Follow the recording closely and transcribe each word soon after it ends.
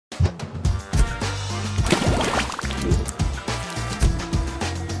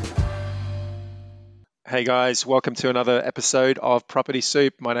Hey guys, welcome to another episode of Property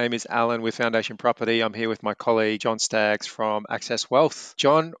Soup. My name is Allan with Foundation Property. I'm here with my colleague John Staggs from Access Wealth.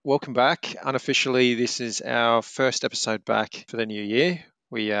 John, welcome back. Unofficially, this is our first episode back for the new year.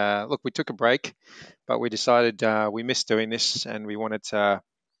 We took a break, but we decided we missed doing this and we wanted to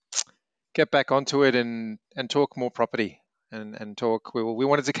get back onto it and talk more property and talk. We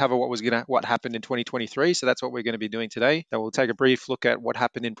wanted to cover what happened in 2023, so that's what we're going to be doing today. Then we'll take a brief look at what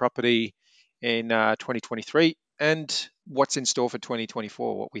happened in property in 2023 and what's in store for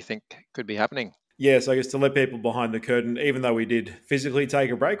 2024, what we think could be happening. Yes, I guess to let people behind the curtain, even though we did physically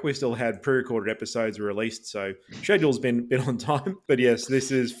take a break, we still had pre-recorded episodes released, so schedule's been on time. But yes, this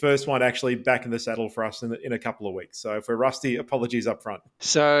is first one actually back in the saddle for us in a couple of weeks. So if we're rusty, apologies up front.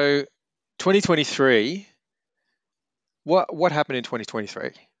 So 2023, what happened in 2023?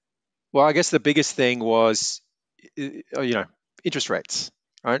 Well, I guess the biggest thing was, interest rates,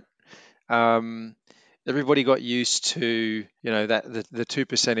 right? Um, Everybody got used to, that the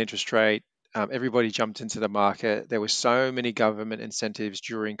 2% interest rate. Everybody jumped into the market. There were so many government incentives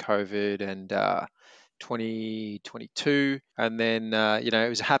during COVID and 2022. And then, it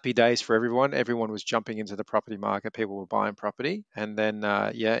was happy days for everyone. Everyone was jumping into the property market. People were buying property. And then,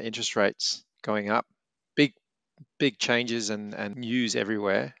 interest rates going up. Big, big changes and news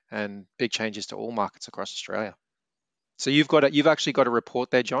everywhere and big changes to all markets across Australia. So you've actually got a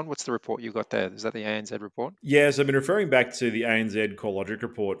report there, John. What's the report you got there? Is that the ANZ report? Yes, I've been referring back to the ANZ CoreLogic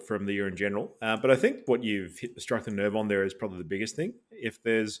report from the year in general. But I think what you've struck the nerve on there is probably the biggest thing. If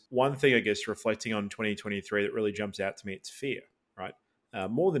there's one thing, I guess, reflecting on 2023 that really jumps out to me, it's fear, right?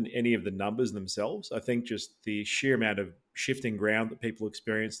 More than any of the numbers themselves, I think just the sheer amount of shifting ground that people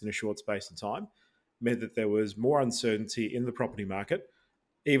experienced in a short space of time meant that there was more uncertainty in the property market,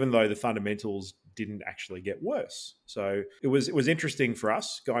 even though the fundamentals didn't actually get worse. So it was interesting for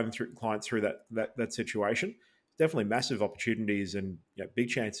us guiding through clients through that situation. Definitely massive opportunities and big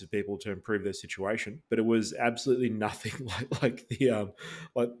chances of people to improve their situation, but it was absolutely nothing like the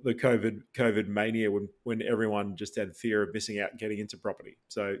COVID mania when everyone just had fear of missing out and getting into property.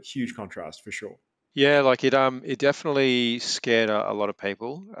 So huge contrast for sure. Yeah, it definitely scared a lot of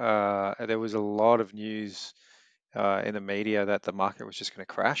people. There was a lot of news in the media that the market was just going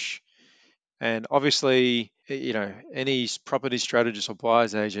to crash. And obviously, any property strategist or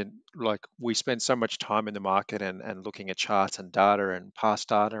buyer's agent, like we spend so much time in the market and looking at charts and data and past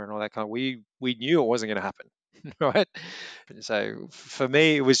data and all that kind of, we knew it wasn't going to happen, right? So for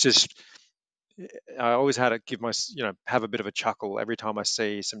me, it was just, I always had to have a bit of a chuckle every time I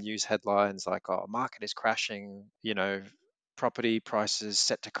see some news headlines like, oh, market is crashing, property prices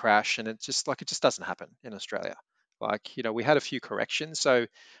set to crash. And it just doesn't happen in Australia. We had a few corrections. So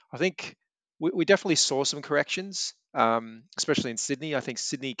I think we definitely saw some corrections, especially in Sydney. I think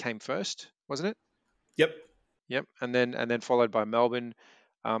Sydney came first, wasn't it? Yep. Yep. And then followed by Melbourne.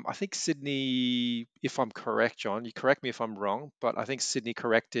 I think Sydney, if I'm correct, John, you correct me if I'm wrong, but I think Sydney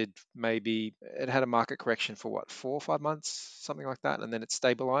corrected, maybe it had a market correction for what, 4 or 5 months, something like that, and then it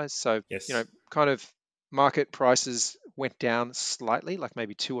stabilized. So, Yes. kind of market prices went down slightly, like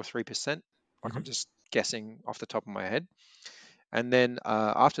maybe 2 or 3%. Like I'm Mhm. just guessing off the top of my head. And then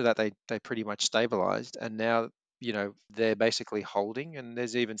after that, they pretty much stabilized, and now they're basically holding. And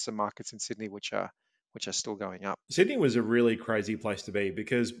there's even some markets in Sydney which are still going up. Sydney was a really crazy place to be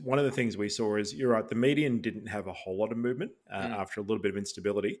because one of the things we saw is, you're right, the median didn't have a whole lot of movement Mm. after a little bit of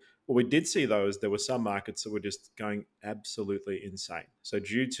instability. What we did see, though, is there were some markets that were just going absolutely insane. So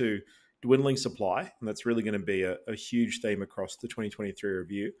due to dwindling supply, and that's really going to be a huge theme across the 2023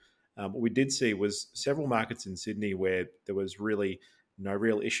 review, what we did see was several markets in Sydney where there was really no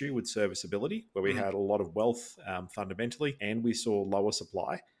real issue with serviceability, where we Mhm. had a lot of wealth fundamentally, and we saw lower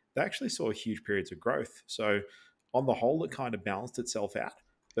supply. They actually saw huge periods of growth. So on the whole, it kind of balanced itself out.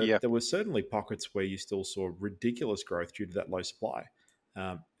 Yeah. But there were certainly pockets where you still saw ridiculous growth due to that low supply.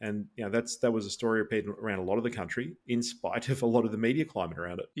 And that was a story repeated around a lot of the country, in spite of a lot of the media climate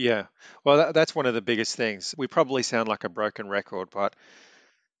around it. Yeah. Well, that's one of the biggest things. We probably sound like a broken record, but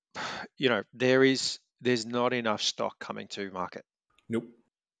there's not enough stock coming to market. Nope.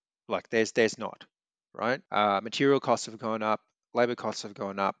 Like there's not, right? Material costs have gone up, labor costs have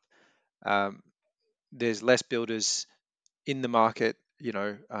gone up. Um, there's less builders in the market.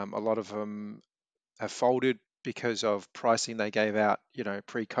 A lot of them have folded because of pricing they gave out,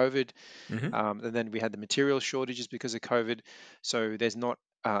 pre-COVID. Hmm. And then we had the material shortages because of COVID. So there's not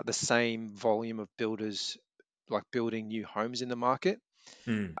the same volume of builders like building new homes in the market.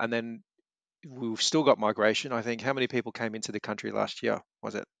 Mm. And then we've still got migration. I think how many people came into the country last year?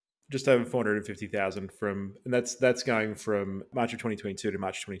 Was it just over 450,000 and that's going from March of 2022 to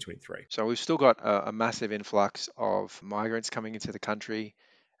March 2023. So we've still got a massive influx of migrants coming into the country.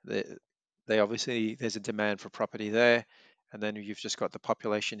 They, they obviously, there's a demand for property there, and then you've just got the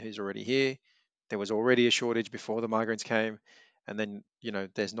population who's already here. There was already a shortage before the migrants came, and then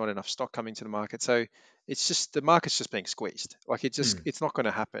there's not enough stock coming to the market. So it's just the market's just being squeezed. Like it's not going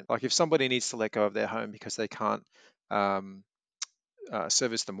to happen. Like if somebody needs to let go of their home because they can't um,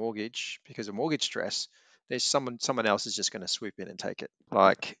 service the mortgage because of mortgage stress, there's someone else is just going to swoop in and take it.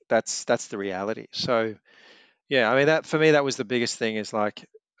 Like that's the reality. So yeah, I mean that for me that was the biggest thing is like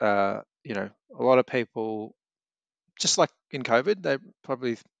a lot of people just like in COVID, they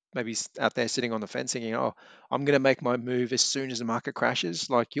probably maybe out there sitting on the fence thinking, oh, I'm going to make my move as soon as the market crashes.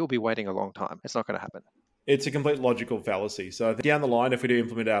 Like you'll be waiting a long time. It's not going to happen. It's a complete logical fallacy. So I think down the line, if we do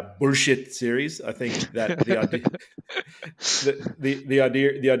implement our bullshit series, I think that the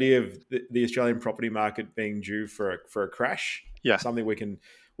idea, the idea of the Australian property market being due for a crash, Yeah, something we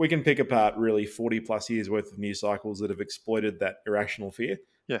can pick apart really 40 plus years worth of news cycles that have exploited that irrational fear.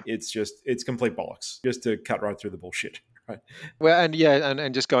 yeah. It's complete bollocks. Just to cut right through the bullshit. Right. Well, and yeah,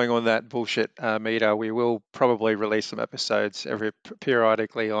 and just going on that bullshit meter, we will probably release some episodes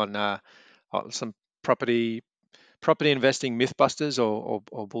periodically on some property investing mythbusters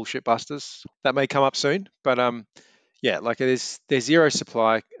or bullshit busters that may come up soon. But yeah, like there's zero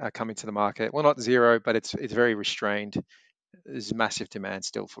supply coming to the market. Well, not zero, but it's very restrained. There's massive demand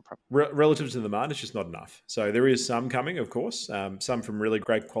still for property. Relative to the demand, it's just not enough. So there is some coming, of course, some from really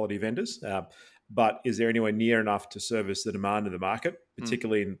great quality vendors. But is there anywhere near enough to service the demand of the market,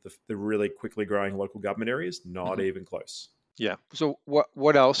 particularly in the really quickly growing local government areas? Not even close. Yeah. So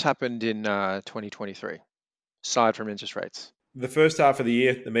what else happened in 2023 aside from interest rates? The first half of the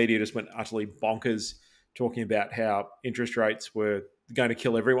year, the media just went utterly bonkers, talking about how interest rates were going to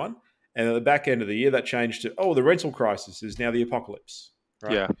kill everyone. And at the back end of the year, that changed to, oh, the rental crisis is now the apocalypse,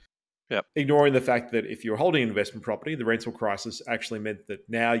 right? Yeah. Yeah. Ignoring the fact that if you're holding an investment property, the rental crisis actually meant that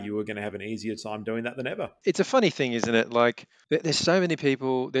now you were going to have an easier time doing that than ever. It's a funny thing, isn't it? Like there's so many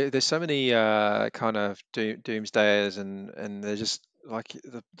people, there's so many kind of doomsdayers, and they're just like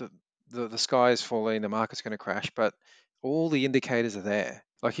the sky is falling, the market's going to crash, but all the indicators are there.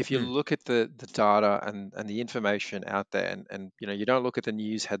 Like if you look at the data and the information out there, and you don't look at the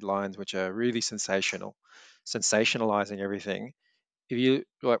news headlines, which are really sensationalizing everything. If you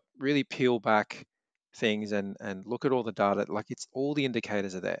like really peel back things and look at all the data, like it's all the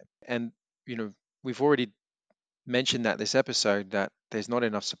indicators are there. And we've already mentioned that this episode that there's not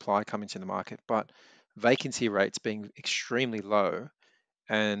enough supply coming to the market, but vacancy rates being extremely low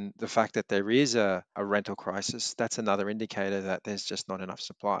and the fact that there is a rental crisis, that's another indicator that there's just not enough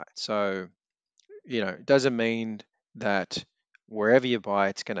supply. So, it doesn't mean that wherever you buy,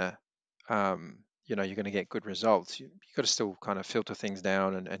 it's gonna you're going to get good results. You've got to still kind of filter things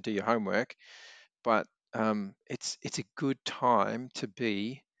down and do your homework, but it's a good time to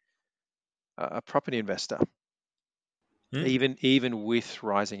be a property investor, even with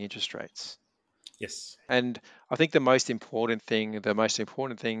rising interest rates. Yes. And I think the most important thing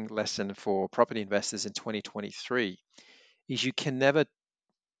lesson for property investors in 2023 is you can never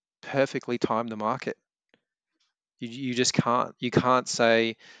perfectly time the market. You just can't. You can't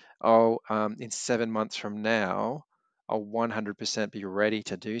say, oh, in 7 months from now, I'll 100% be ready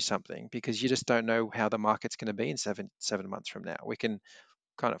to do something, because you just don't know how the market's going to be in seven months from now. We can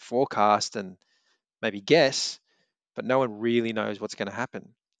kind of forecast and maybe guess, but no one really knows what's going to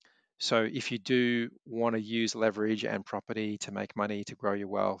happen. So if you do want to use leverage and property to make money, to grow your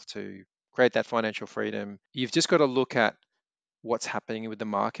wealth, to create that financial freedom, you've just got to look at what's happening with the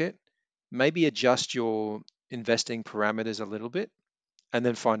market, maybe adjust your investing parameters a little bit, and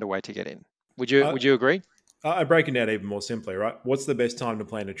then find a way to get in. Would you agree? I break it down even more simply, right? What's the best time to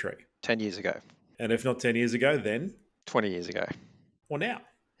plant a tree? 10 years ago, And if not 10 years ago, then 20 years ago. or now.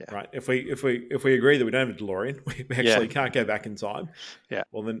 Yeah. Right. If we agree that we don't have a DeLorean, we actually can't go back in time. Yeah.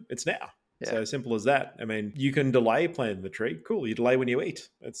 Well, then it's now. Yeah. So simple as that. I mean, you can delay planting the tree. Cool. You delay when you eat.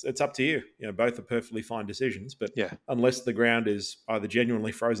 It's up to you. Both are perfectly fine decisions. But Yeah. unless the ground is either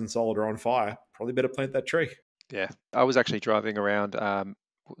genuinely frozen solid or on fire, probably better plant that tree. Yeah. I was actually driving around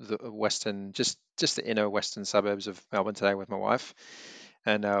the western, just the inner western suburbs of Melbourne today with my wife,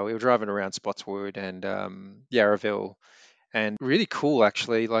 and we were driving around Spotswood and Yarraville, and really cool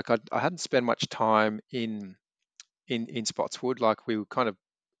actually. Like I hadn't spent much time in Spotswood. Like we kind of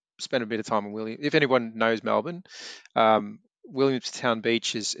spent a bit of time in William. If anyone knows Melbourne, Williamstown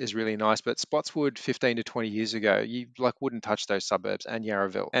Beach is really nice, but Spotswood 15 to 20 years ago, you wouldn't touch those suburbs, and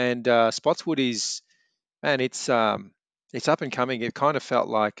Yarraville. And Spotswood is, man, it's It's up and coming. It kind of felt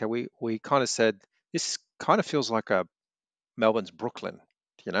like we kind of said this kind of feels like a Melbourne's Brooklyn,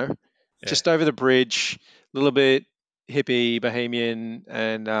 you know, Yeah. just over the bridge, a little bit hippie, bohemian,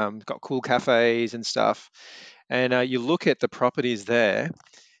 and got cool cafes and stuff. And you look at the properties there,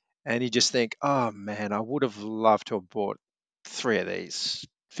 and you just think, oh man, I would have loved to have bought three of these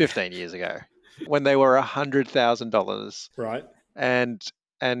 15 years ago when they were $100,000, Right. and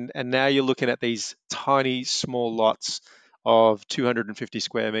and now you're looking at these tiny small lots of 250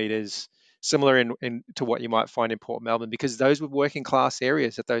 square meters, similar in to what you might find in Port Melbourne, because those were working class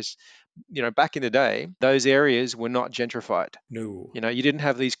areas. At those, back in the day, those areas were not gentrified. No. You didn't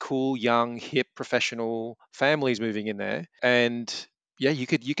have these cool, young, hip, professional families moving in there. And yeah, you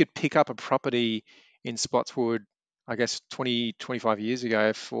could pick up a property in Spotswood, I guess 20, 25 years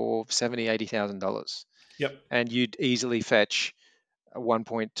ago for 70, $80,000, Yep. and you'd easily fetch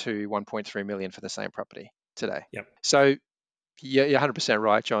 1.2, 1.3 million for the same property today. Yep. So yeah, you're 100%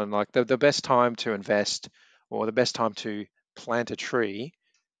 right, John. Like the best time to invest, or the best time to plant a tree,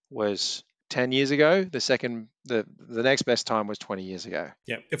 was 10 years ago. The next best time was 20 years ago.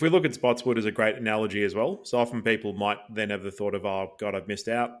 Yeah, if we look at Spotswood as a great analogy as well, so often people might then have the thought of, oh, God, I've missed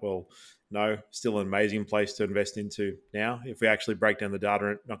out. Well, no, still an amazing place to invest into now. If we actually break down the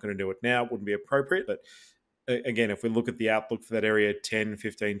data, not going to do it now, it wouldn't be appropriate. But again, if we look at the outlook for that area 10,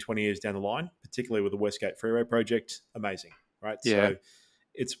 15, 20 years down the line, particularly with the Westgate Freeway project, amazing, right? Yeah. So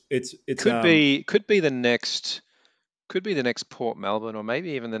it's Could be the next Port Melbourne, or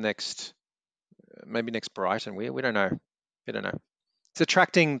maybe even maybe next Brighton. We don't know. We don't know. It's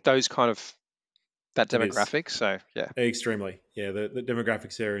attracting those kind of that it is. demographic. So yeah. Extremely. Yeah, the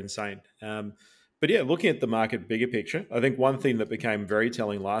demographics there are insane. But yeah, looking at the market bigger picture, I think one thing that became very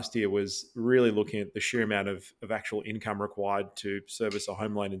telling last year was really looking at the sheer amount of actual income required to service a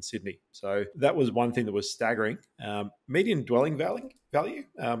home loan in Sydney. So that was one thing that was staggering. Median dwelling value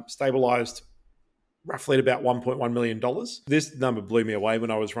stabilised roughly at about $1.1 million. This number blew me away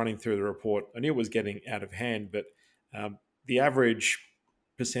when I was running through the report. I knew it was getting out of hand, but the average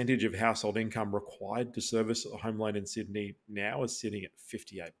percentage of household income required to service a home loan in Sydney now is sitting at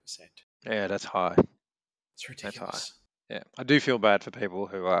 58%. Yeah, that's high. It's That's high. ridiculous. Yeah, I do feel bad for people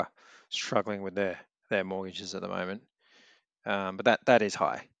who are struggling with their mortgages at the moment. But that is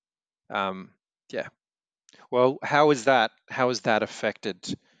high. Yeah. Well, how has that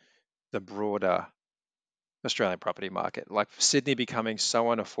affected the broader Australian property market? Like Sydney becoming so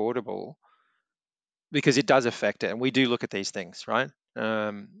unaffordable, because it does affect it, and we do look at these things, right?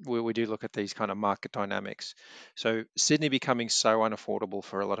 We do look at these kind of market dynamics. So Sydney becoming so unaffordable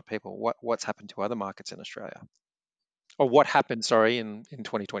for a lot of people. What's happened to other markets in Australia, or what happened? Sorry, in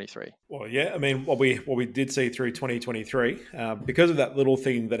 2023. Well, yeah, I mean, what we did see through 2023, because of that little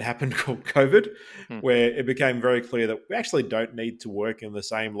thing that happened called COVID, Hmm. where it became very clear that we actually don't need to work in the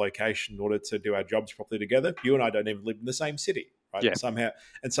same location in order to do our jobs properly together. You and I don't even live in the same city, right? Yeah,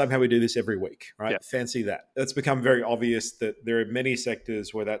 Somehow we do this every week, right? yeah. Fancy that. It's become very obvious that there are many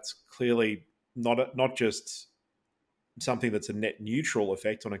sectors where that's clearly not just something that's a net neutral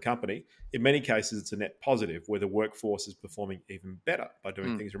effect on a company. In many cases, it's a net positive where the workforce is performing even better by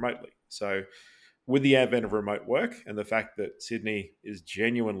doing Hmm. things remotely. So, with the advent of remote work and the fact that Sydney is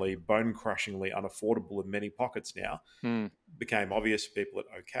genuinely bone crushingly unaffordable in many pockets now, Hmm. became obvious to people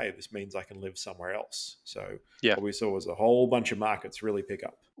that, okay, this means I can live somewhere else. So, Yeah. what we saw was a whole bunch of markets really pick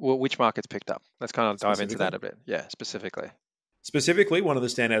up. Well, which markets picked up? Let's kind of dive into Specifically, that a bit. Yeah, specifically. Specifically, one of the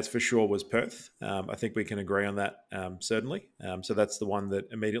standouts for sure was Perth. I think we can agree on that, certainly. So that's the one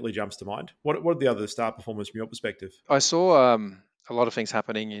that immediately jumps to mind. What are the other star performers from your perspective? I saw a lot of things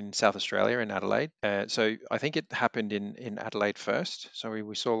happening in South Australia, in Adelaide. So I think it happened in Adelaide first. So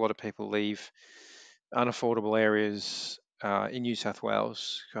we saw a lot of people leave unaffordable areas in New South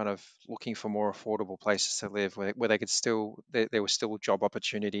Wales, kind of looking for more affordable places to live, where they could there were still job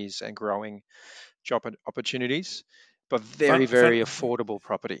opportunities and growing job opportunities, but very, Fun, very fun, affordable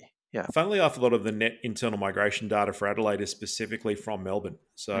property. Yeah. Funnily enough, a lot of the net internal migration data for Adelaide is specifically from Melbourne. Mm,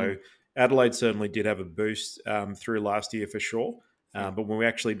 So Adelaide certainly did have a boost through last year for sure. mm. But when we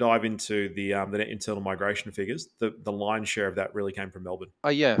actually dive into the net internal migration figures, the lion's share of that really came from Melbourne. Oh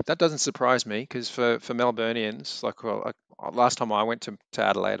yeah, that doesn't surprise me, because for Melburnians, last time I went to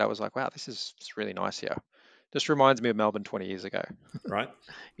Adelaide, I was like, wow, it's really nice here. Just reminds me of Melbourne 20 years ago. Right?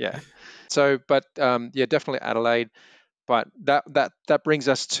 Yeah. So, but yeah, definitely Adelaide. But that brings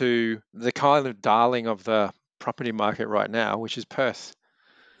us to the kind of darling of the property market right now, which is Perth,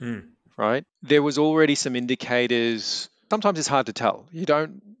 Hmm. right? There was already some indicators. Sometimes it's hard to tell. You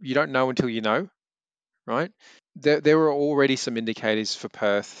don't know until you know, right? There were already some indicators for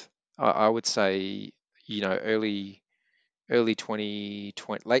Perth. I would say, early. early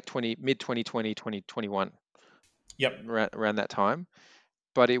 2020, late 20, mid 2020, 2021, Yep. around that time.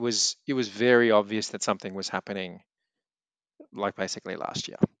 But it was very obvious that something was happening, like basically last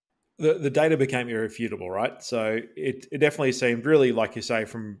year. The data became irrefutable, right? So it definitely seemed really, like you say,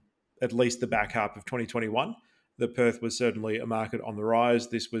 from at least the back half of 2021, that Perth was certainly a market on the rise.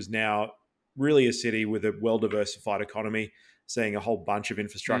 This was now really a city with a well-diversified economy, seeing a whole bunch of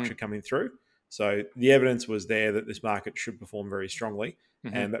infrastructure Mm, coming through. So the evidence was there that this market should perform very strongly,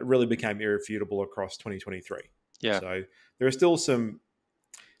 hmm. and that really became irrefutable across 2023. Yeah. So there are still some.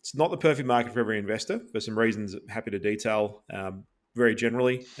 It's not the perfect market for every investor for some reasons. Happy to detail very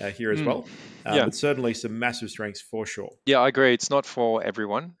generally here as Mm, well, yeah. but certainly some massive strengths for sure. Yeah, I agree. It's not for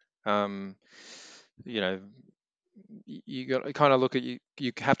everyone. Um, you know, you got to kind of look at you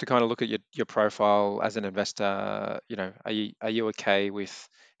have to kind of look at your profile as an investor. Are you okay with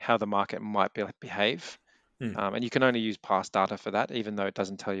how the market might behave? Hmm. And you can only use past data for that, even though it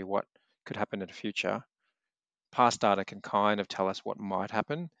doesn't tell you what could happen in the future. Past data can kind of tell us what might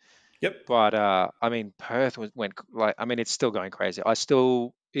happen. Yep. But I mean, Perth went like, I mean, it's still going crazy.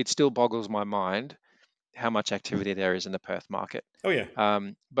 It still boggles my mind how much activity there is in the Perth market. Oh yeah.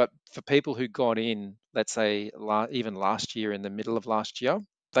 But for people who got in, let's say even last year, in the middle of last year,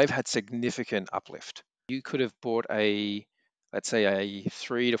 they've had significant uplift. You could have bought let's say, a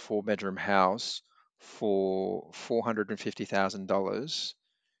 3 to 4 bedroom house for $450,000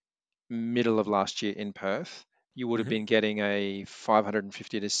 middle of last year in Perth. You would have Hmm. been getting a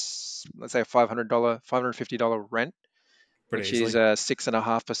 550 to let's say $550 rent, Pretty which is easily. a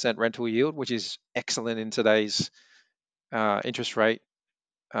 6.5% rental yield, which is excellent in today's interest rate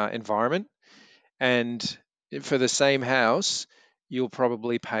environment. And for the same house, you'll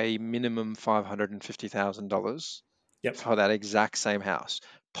probably pay minimum $550,000 Yep. for that exact same house,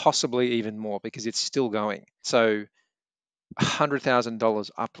 possibly even more because it's still going. So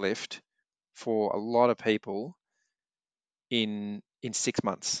 $100,000 uplift for a lot of people in 6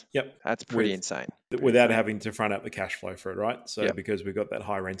 months. Yep. That's pretty With insane. Pretty without insane. having to front up the cash flow for it, right? So Yeah, because we've got that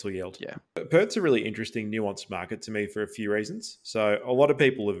high rental yield. yeah. Perth's a really interesting, nuanced market to me for a few reasons. So a lot of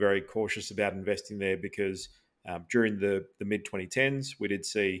people are very cautious about investing there because during the mid 2010s, we did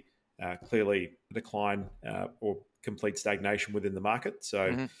see clearly a decline or complete stagnation within the market.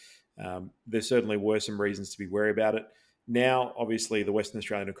 So Hmm. there certainly were some reasons to be wary about it. Now, obviously, the Western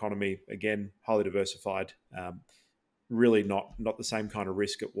Australian economy, again, highly diversified, really not the same kind of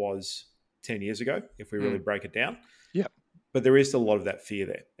risk it was 10 years ago, if we really Mm. break it down. Yeah. But there is still a lot of that fear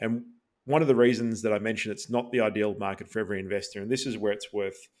there. And one of the reasons that I mentioned it's not the ideal market for every investor, and this is where it's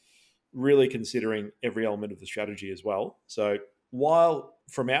worth really considering every element of the strategy as well. So while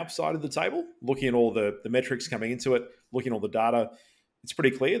from our side of the table, looking at all the metrics coming into it, looking at all the data, it's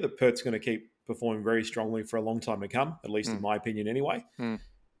pretty clear that Perth's going to keep performing very strongly for a long time to come, at least in Mm. my opinion anyway. Mm.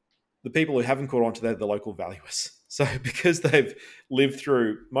 The people who haven't caught on to that are the local valuers. So because they've lived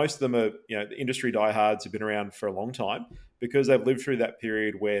through, most of them are, the industry diehards have been around for a long time, because they've lived through that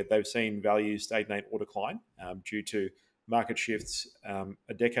period where they've seen values stagnate or decline due to market shifts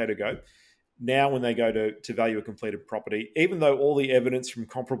a decade ago. Now, when they go to value a completed property, even though all the evidence from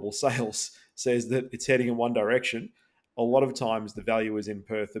comparable sales says that it's heading in one direction, a lot of times the valuers in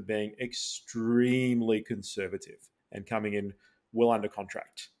Perth are being extremely conservative and coming in well under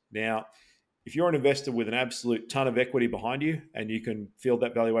contract. Now, if you're an investor with an absolute ton of equity behind you and you can field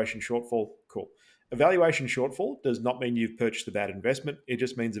that valuation shortfall, cool. A valuation shortfall does not mean you've purchased a bad investment. It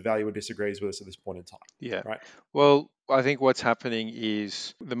just means the valuer disagrees with us at this point in time, Yeah. right? Well, I think what's happening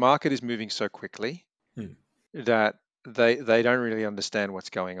is the market is moving so quickly Hmm. that they don't really understand what's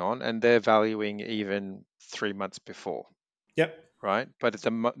going on, and they're valuing even 3 months before, Yep. right? But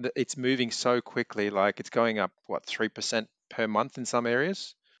it's moving so quickly, like it's going up, what, 3% per month in some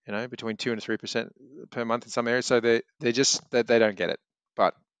areas, between 2 and 3% per month in some areas. So they're just they don't get it.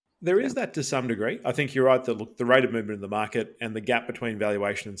 But There yeah. is that to some degree. I think you're right that, look, the rate of movement in the market and the gap between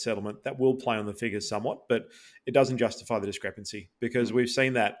valuation and settlement, that will play on the figures somewhat, but it doesn't justify the discrepancy, because Mm. we've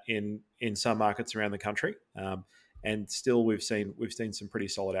seen that in some markets around the country, and still we've seen some pretty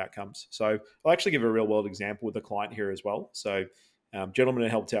solid outcomes. So I'll actually give a real world example with a client here as well. So gentleman who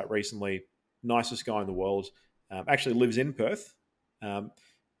helped out recently, nicest guy in the world, actually lives in Perth.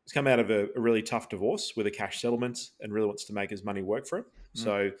 He's come out of a really tough divorce with a cash settlement and really wants to make his money work for him. Mm.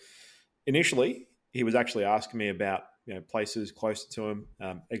 So initially, he was actually asking me about places closer to him,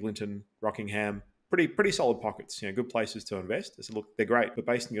 Eglinton, Rockingham, pretty solid pockets, good places to invest. I said, look, they're great, but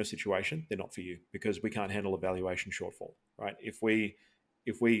based on your situation, they're not for you, because we can't handle a valuation shortfall, right? If we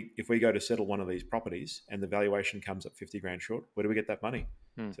go to settle one of these properties and the valuation comes up 50 grand short, where do we get that money?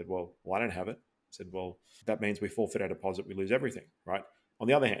 I Mm. said, well, I don't have it. said, well, that means we forfeit our deposit, we lose everything, right? On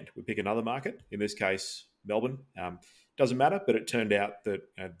the other hand, we pick another market, in this case, Melbourne. Doesn't matter, but it turned out that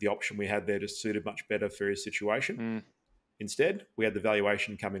the option we had there just suited much better for his situation. Mm. Instead, we had the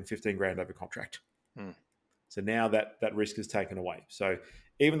valuation come in 15 grand over contract. Mm. So now that risk is taken away. So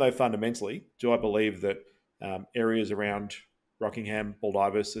even though fundamentally, do I believe that areas around Rockingham,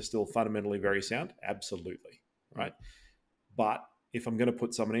 Baldivis are still fundamentally very sound? Absolutely, right? But if I'm going to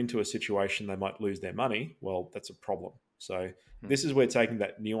put someone into a situation they might lose their money, well, that's a problem. So this is where taking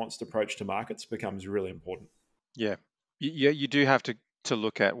that nuanced approach to markets becomes really important. Yeah, you do have to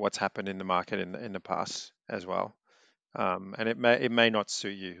look at what's happened in the market in the past as well, and it may not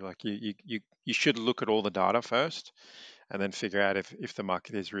suit you. Like you should look at all the data first, and then figure out if the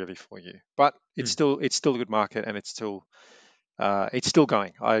market is really for you. But it's still a good market, and it's still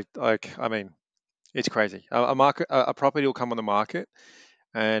going. I mean, it's crazy. A property will come on the market,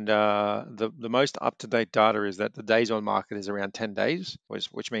 and the most up to date data is that the days on market is around 10 days,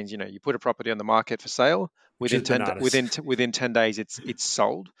 which means you put a property on the market for sale Which is bananas. within 10 days it's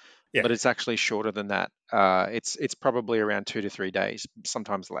sold, Yeah, but it's actually shorter than that. It's probably around 2 to 3 days,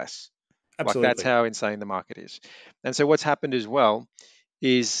 sometimes less. Like that's absolutely. how insane the market is. And so what's happened as well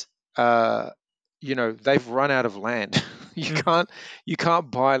is uh, they've run out of land. You can't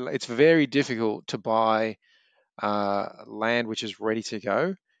buy. It's very difficult to buy land which is ready to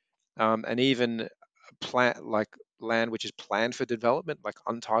go, and even like land which is planned for development, like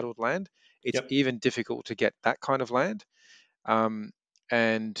untitled land. It's Yep, even difficult to get that kind of land.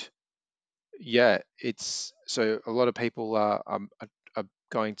 And yeah, it's so a lot of people are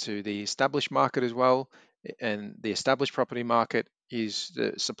going to the established market as well, and the established property market is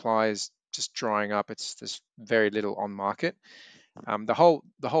the supply is just drying up. There's very little on market. The whole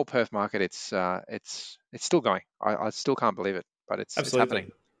Perth market, it's still going. I still can't believe it, but it's happening.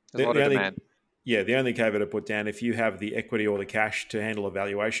 absolutely. There's a The, lot the of only demand. the only caveat I put down, if you have the equity or the cash to handle a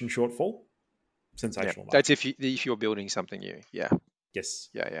valuation shortfall, Yeah, sensational that's market. if you're building something new. Yeah, Yes.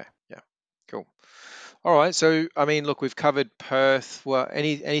 yeah. Cool. All right. So I mean, look, we've covered Perth. Well,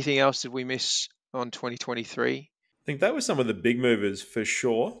 anything else did we miss on 2023? I think that was some of the big movers for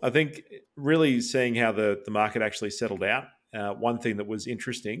sure. I think really seeing how the market actually settled out, one thing that was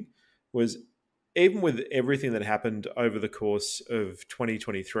interesting was even with everything that happened over the course of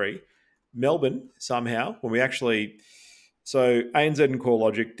 2023, Melbourne somehow, when we actually, so ANZ and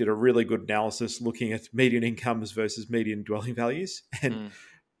CoreLogic did a really good analysis looking at median incomes versus median dwelling values. And Mm.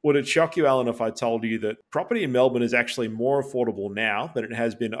 would it shock you, Alan, if I told you that property in Melbourne is actually more affordable now than it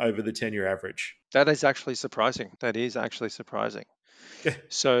has been over the 10-year average? That is actually surprising. That is actually surprising. Yeah.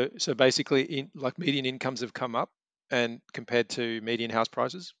 So basically, like median incomes have come up, and compared to median house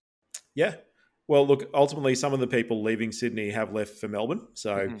prices. Yeah. Well, look, ultimately, some of the people leaving Sydney have left for Melbourne.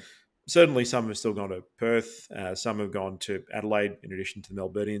 So Hmm. certainly some have still gone to Perth. Some have gone to Adelaide, in addition to the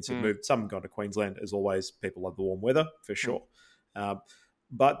Melburnians who've Mm. moved. Some have gone to Queensland. As always, people love the warm weather, for Mm. sure.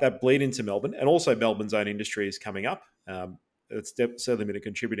 But that bleed into Melbourne. And also Melbourne's own industry is coming up. It's certainly been a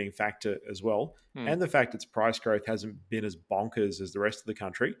contributing factor as well. Mm. And the fact its price growth hasn't been as bonkers as the rest of the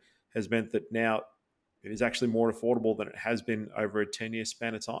country has meant that now it is actually more affordable than it has been over a 10-year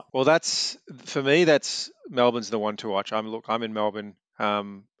span of time. Well, that's for me. That's Melbourne's the one to watch. I'm in Melbourne.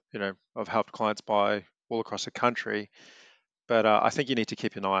 I've helped clients buy all across the country, but I think you need to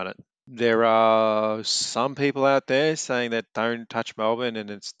keep an eye on it. There are some people out there saying that don't touch Melbourne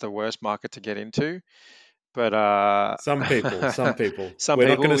and it's the worst market to get into. But Some people. some We're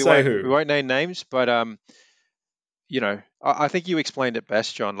not going people to we say won't who. we won't name names, but I think you explained it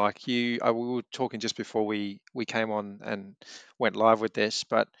best, John. Like we were talking just before we came on and went live with this,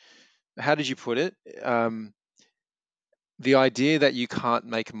 but how did you put it? The idea that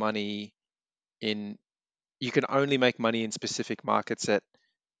in you can only make money in specific markets at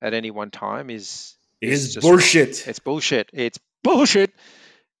any one time is Is just wrong. bullshit. It's bullshit. It's bullshit.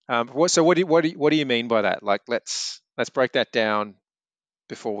 What do you mean by that? Like let's break that down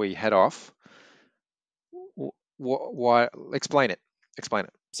before we head off. Why? Explain it. Explain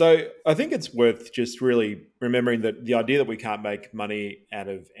it. So I think it's worth just really remembering that the idea that we can't make money out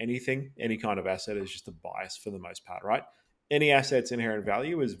of anything, any kind of asset, is just a bias for the most part, right? Any asset's inherent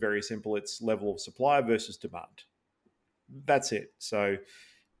value is very simple. It's level of supply versus demand. That's it. So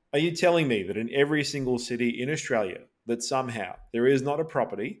are you telling me that in every single city in Australia that somehow there is not a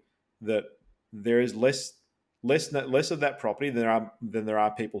property that there is less of that property than there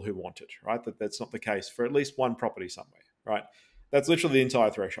are people who want it, right? That's not the case for at least one property somewhere, right? That's literally the entire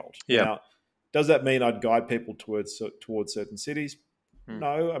threshold. Yeah. Now, does that mean I'd guide people towards certain cities? Mm.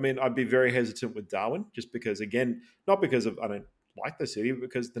 No. I mean, I'd be very hesitant with Darwin, just because, again, not because of I don't like the city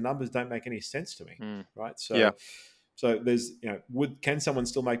because the numbers don't make any sense to me, Mm. right? Yeah. So there's, can someone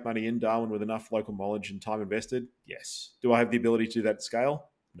still make money in Darwin with enough local knowledge and time invested? Yes. Do I have the ability to do that at scale?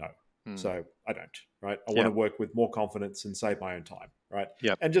 No. Mm. So I don't, right? I want Yeah. to work with more confidence and save my own time, right?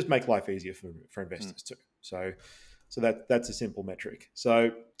 Yeah. And just make life easier for Mm. investors too. So that's a simple metric.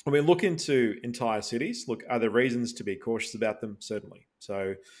 So when we look into entire cities, look, are there reasons to be cautious about them? Certainly.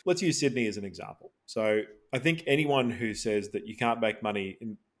 So let's use Sydney as an example. So I think anyone who says that you can't make money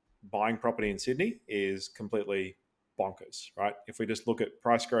in buying property in Sydney is completely bonkers, right? If we just look at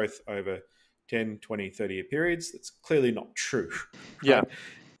price growth over 10, 20, 30-year periods, that's clearly not true, Yeah. right?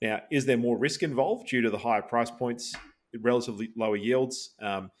 Now, is there more risk involved due to the higher price points, relatively lower yields,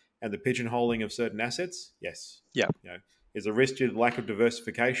 and the pigeonholing of certain assets? Yes. Yeah. Is there risk due to the lack of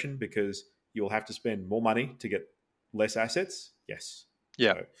diversification because you'll have to spend more money to get less assets? Yes.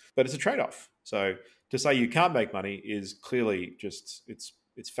 Yeah. But it's a trade-off. So to say you can't make money is clearly just it's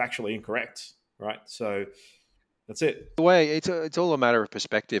factually incorrect, right? So that's it. The way it's all a matter of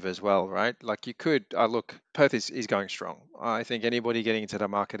perspective as well, right? Like you could look, Perth is going strong. I think anybody getting into the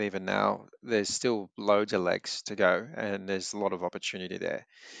market even now, there's still loads of legs to go, and there's a lot of opportunity there.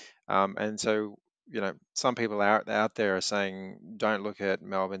 And so some people out there are saying don't look at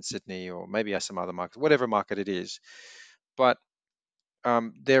Melbourne, Sydney, or maybe some other markets, whatever market it is. But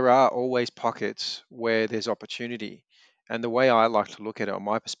there are always pockets where there's opportunity. And the way I like to look at it, on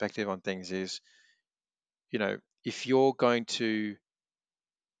my perspective on things is, you know, if you're going to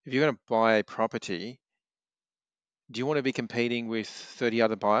buy a property, do you want to be competing with 30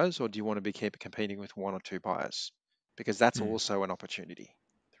 other buyers, or do you want to be competing with one or two buyers? Because that's also an opportunity,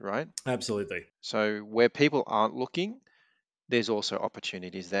 right? Absolutely. So where people aren't looking, there's also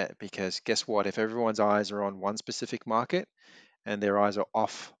opportunities there, because guess what? If everyone's eyes are on one specific market and their eyes are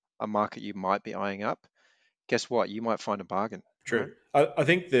off a market you might be eyeing up, guess what? You might find a bargain, right? True. I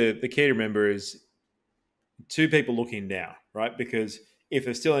think the key to remember is two people looking now, right? Because if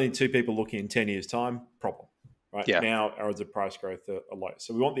there's still only two people looking in 10 years' time, problem, right? Yeah. Now our odds of price growth are low.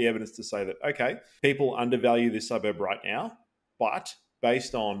 So we want the evidence to say that, okay, people undervalue this suburb right now, but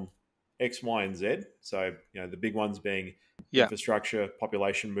based on X, Y, and Z, so the big ones being Yeah. infrastructure,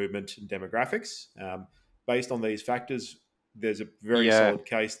 population movement, and demographics, based on these factors, there's a very Yeah. solid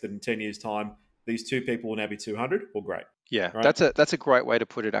case that in 10 years' time, these two people will now be 200. Well, great. Yeah. Right? That's a great way to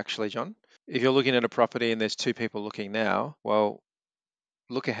put it, actually, John. If you're looking at a property and there's two people looking now, well,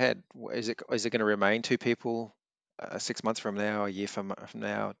 look ahead. Is it going to remain two people 6 months from now, a year from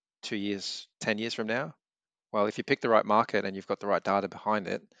now, 2 years, 10 years from now? Well, if you pick the right market and you've got the right data behind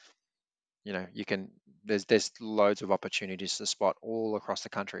it, you can. There's loads of opportunities to spot all across the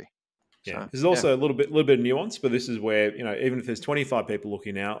country. Yeah, So there's also a little bit of nuance, but this is where even if there's 25 people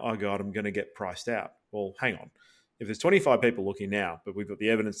looking now, oh god, I'm going to get priced out. Well, hang on. If there's 25 people looking now, but we've got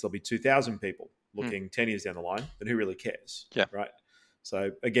the evidence there'll be 2,000 people looking 10 years down the line, then who really cares? Yeah. Right.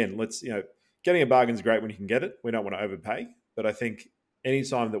 So again, let's getting a bargain is great when you can get it. We don't want to overpay, but I think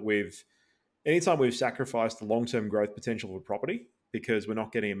anytime we've sacrificed the long-term growth potential of a property because we're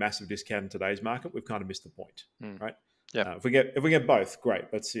not getting a massive discount in today's market, we've kind of missed the point, right? Yeah. If we get both,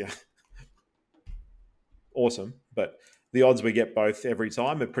 great. That's awesome, but the odds we get both every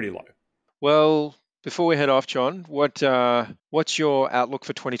time are pretty low. Well, before we head off, John, what's your outlook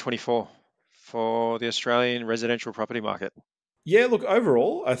for 2024 for the Australian residential property market? Yeah, look,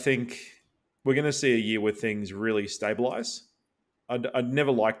 overall, I think we're going to see a year where things really stabilize. I'd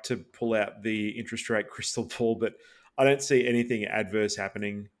never like to pull out the interest rate crystal ball, but I don't see anything adverse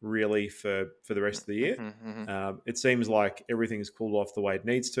happening really for the rest of the year. Mm-hmm. It seems like everything's cooled off the way it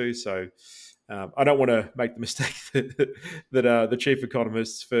needs to. So I don't want to make the mistake that the chief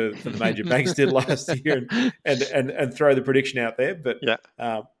economists for the major banks did last year and throw the prediction out there. But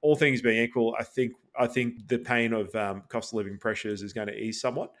yeah. All things being equal, I think the pain of cost of living pressures is going to ease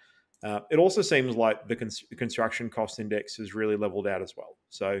somewhat. It also seems like the construction cost index has really leveled out as well.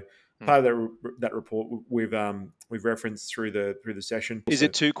 So part of that report we've referenced through the session. Is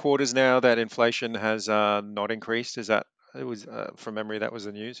it 2 quarters now that inflation has not increased? Is that it was from memory that was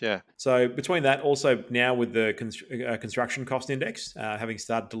the news? Yeah. So between that, also now with the construction cost index having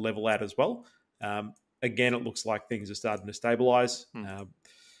started to level out as well, again it looks like things are starting to stabilise.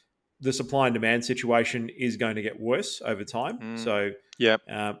 The supply and demand situation is going to get worse over time. So yeah.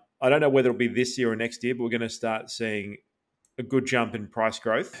 I don't know whether it'll be this year or next year, but we're going to start seeing a good jump in price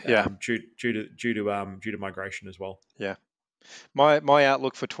growth due to migration as well. Yeah. My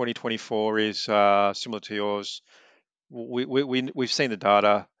outlook for 2024 is similar to yours. We've seen the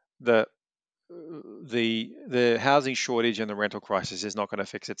data. The housing shortage and the rental crisis is not going to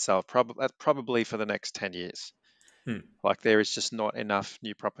fix itself probably for the next 10 years. Hmm. Like there is just not enough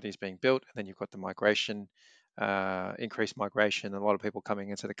new properties being built, and then you've got the migration, increased migration, and a lot of people coming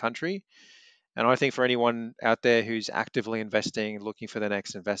into the country. And I think for anyone out there who's actively investing, looking for the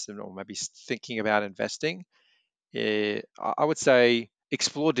next investment, or maybe thinking about investing, I would say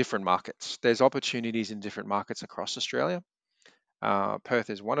explore different markets. There's opportunities in different markets across Australia. Perth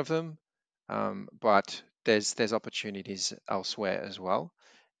is one of them, but there's opportunities elsewhere as well.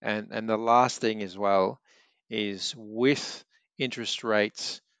 And the last thing as well is with interest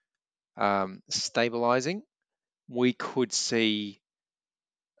rates stabilizing, we could see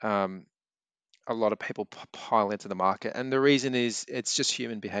um, a lot of people pile into the market. And the reason is it's just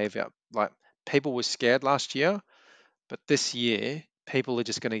human behavior. Like people were scared last year, but this year people are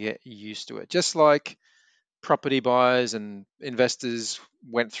just going to get used to it. Just like property buyers and investors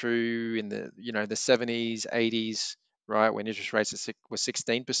went through in the 70s, 80s, right, when interest rates were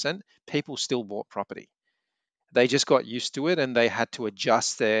 16%, people still bought property. They just got used to it, and they had to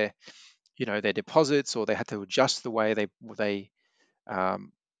adjust their deposits, or they had to adjust the way they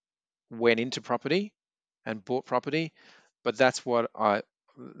um, went into property and bought property. But that's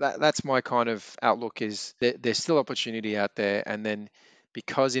my kind of outlook, is there's still opportunity out there. And then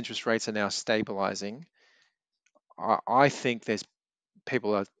because interest rates are now stabilizing, I think there's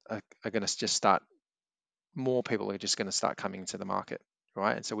people are going to just start more people are just going to start coming into the market,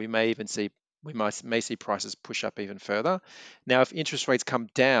 right? And so we may see prices push up even further. Now if interest rates come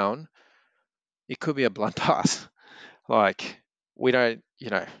down, it could be a bloodbath. Like we don't,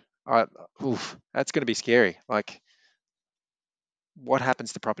 I, that's going to be scary. Like what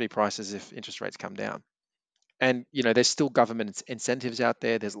happens to property prices if interest rates come down? And there's still government incentives out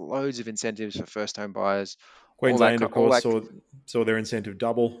there. There's loads of incentives for first home buyers. All that, Queensland, of all course, that. saw their incentive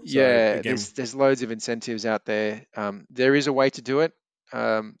double. So Yeah, again, there's loads of incentives out there. There is a way to do it,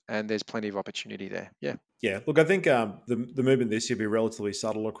 and there's plenty of opportunity there. Yeah. yeah. Look, I think the movement this year will be relatively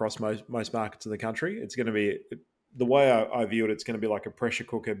subtle across most markets in the country. It's going to be the way I view it. It's going to be like a pressure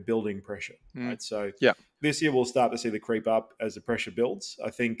cooker building pressure, Mm. right? So Yeah. this year we'll start to see the creep up as the pressure builds.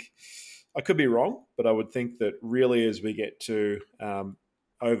 I think I could be wrong, but I would think that really as we get to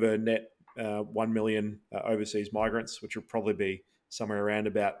over net 1 million overseas migrants, which will probably be somewhere around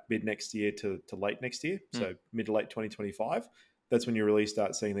about mid next year to late next year, so mid to late 2025, that's when you really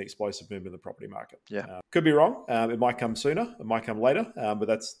start seeing the explosive movement in the property market. Yeah. Could be wrong. It might come sooner. It might come later. But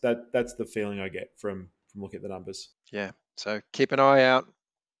that's the feeling I get from looking at the numbers. Yeah. So keep an eye out.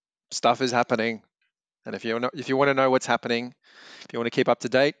 Stuff is happening, and if you want to know what's happening, if you want to keep up to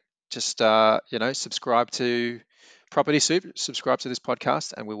date, just subscribe to Property Soup, subscribe to this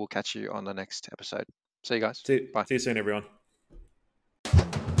podcast, and we will catch you on the next episode. See you guys. See Bye. you soon, everyone.